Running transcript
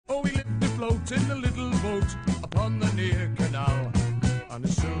afloat in the little boat upon the near canal. And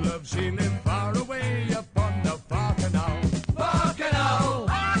his true love she lived far away upon the Far Canal. Far Canal,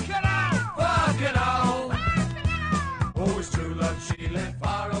 Far Canal, Far Canal. Oh, his true love she lived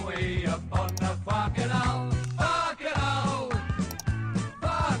far away upon the Far Canal. Far Canal,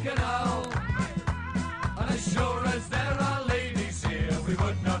 Far Canal. And as sure as there are ladies here, we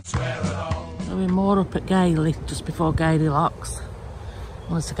would not swear at all. So we're more up at Gailey, just before Gailey locks.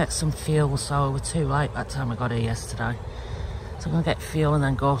 I wanted to get some fuel, so we were too late by the time I got here yesterday. So I'm going to get fuel and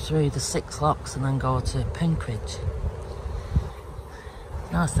then go through the 6 locks and then go to Penkridge.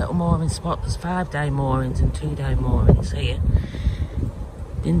 Nice little mooring spot. There's 5-day moorings and 2-day moorings here.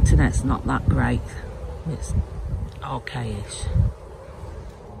 The internet's not that great. It's okay-ish.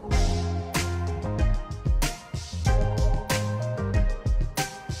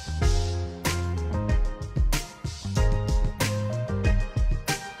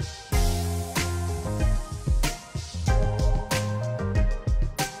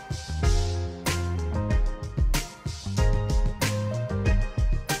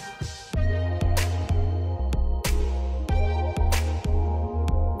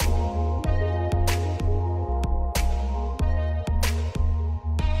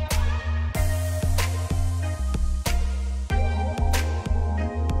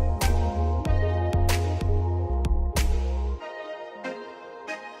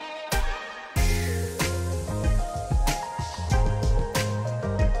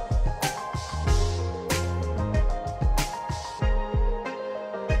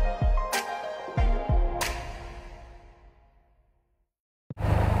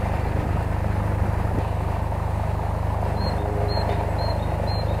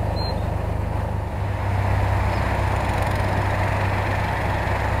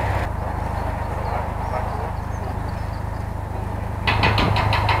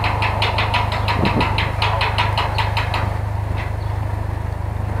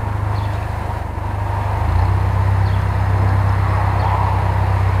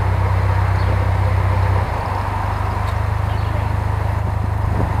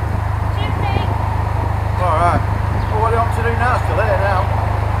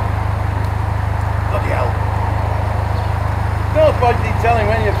 Telling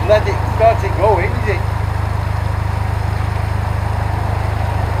when you've let it start it going, is it?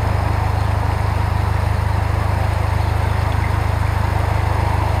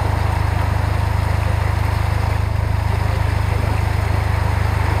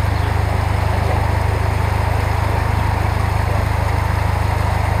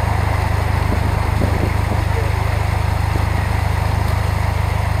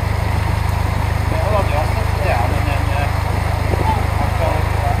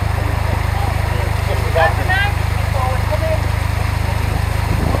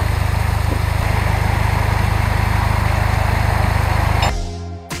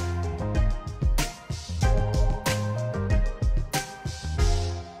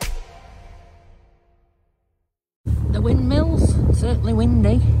 The windmills, certainly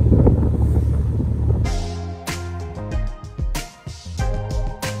windy.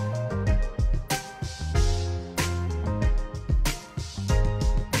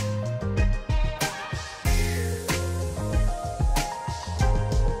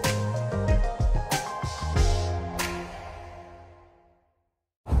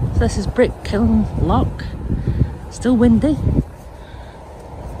 So this is Brick Kiln Lock, still windy.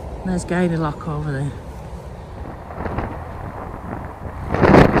 There's Gailey Lock over there.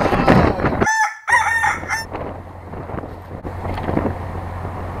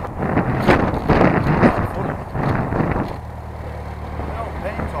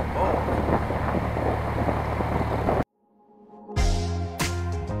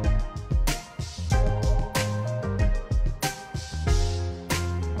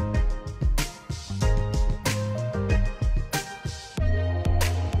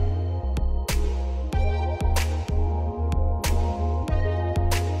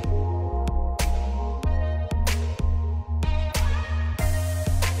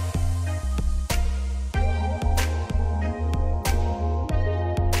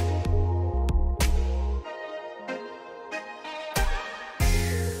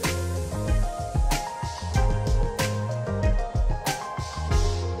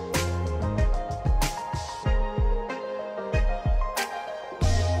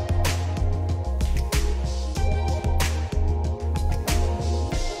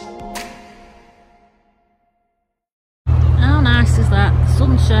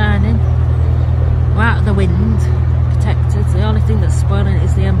 Sun shining, we're out of the wind, protected. The only thing that's spoiling it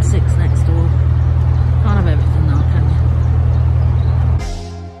is the M6 next door. Can't have everything though, can you?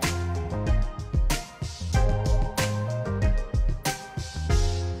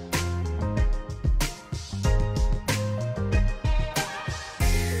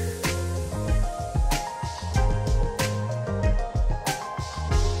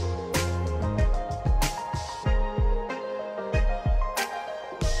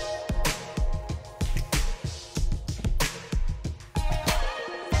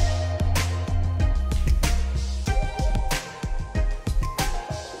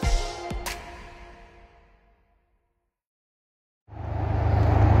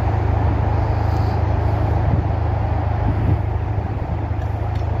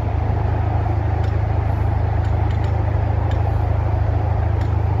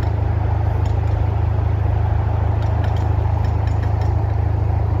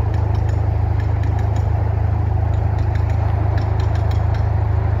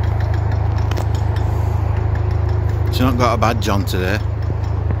 got a badge on today.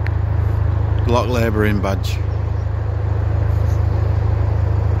 Block labouring badge.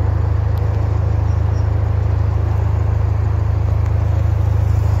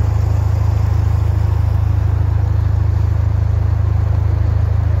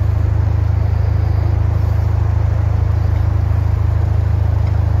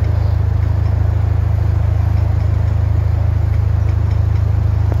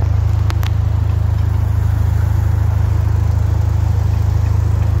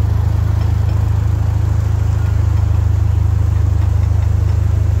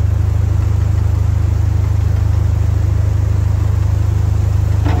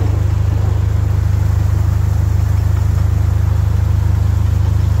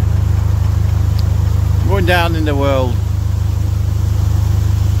 Down in the world.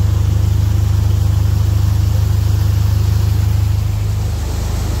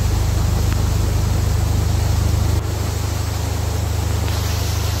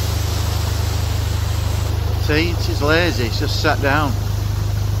 See, it's just lazy, it's just sat down.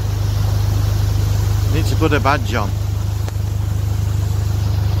 Needs to put a badge on.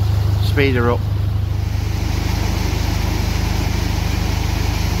 Speed her up.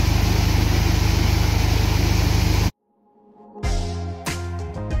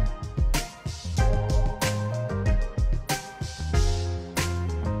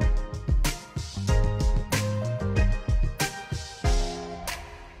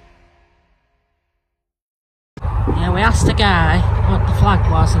 Yeah, we asked a guy what the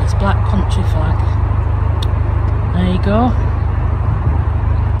flag was, and it's Black Country flag. There you go.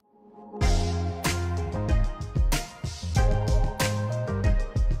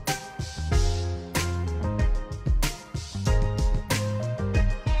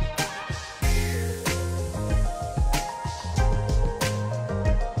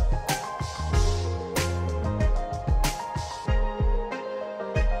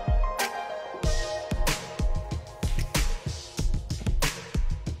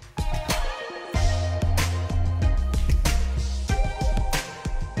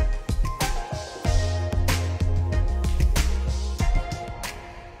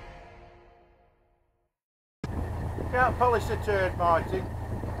 Can't polish the turd, Martin.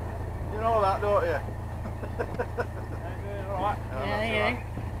 You know that, don't you? Right. Yeah.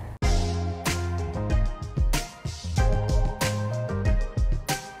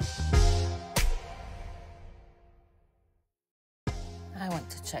 I went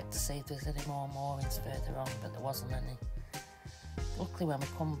to check to see if there's any more moorings further on, but there wasn't any. Luckily when we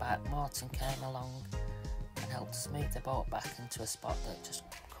come back, Martin came along and helped us move the boat back into a spot that just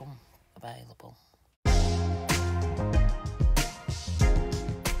come available.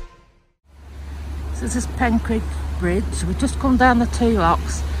 So this is Penkridge Bridge. We've just come down the two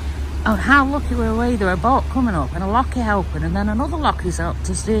locks. Oh, how lucky were we? There were a boat coming up and a lockie helping, and then another lockie's helped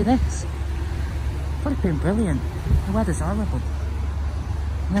us do this. But it's been brilliant. The weather's horrible.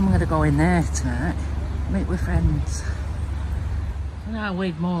 And then we're going to go in there tonight, meet with friends. And now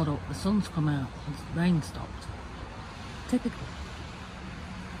we've moored up, the sun's come out, the rain stopped. Typical.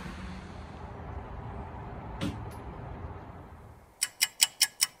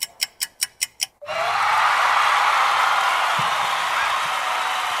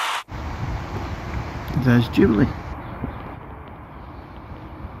 There's Julie.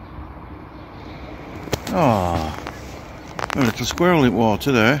 Oh, a little squirrel in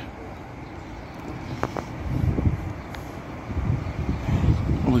water there.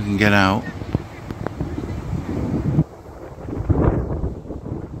 We can get out.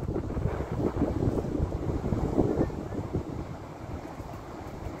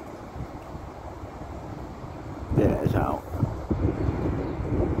 Yeah, it's out.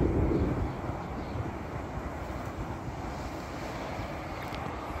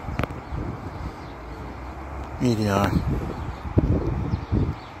 Here they are.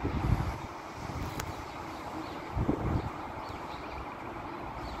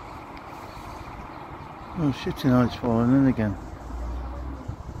 Oh shit, now it's falling in again.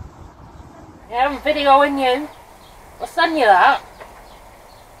 Yeah, I'm videoing you. I'll send you that.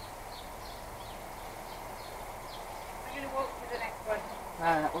 I'm going to walk to the next one.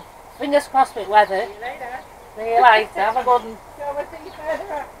 Right, well, fingers crossed with weather. See you later. See you later. Have a good one. So I'll see you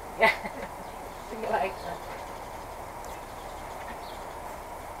further up. Yeah. See you later.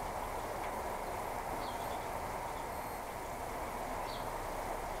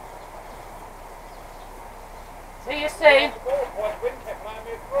 See you soon.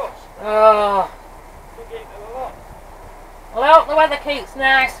 Oh. Well, I hope the weather keeps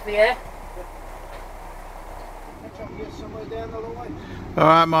nice for you.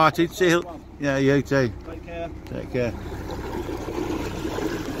 Alright Martin, see you. Yeah, you too. Take care. care. Take care.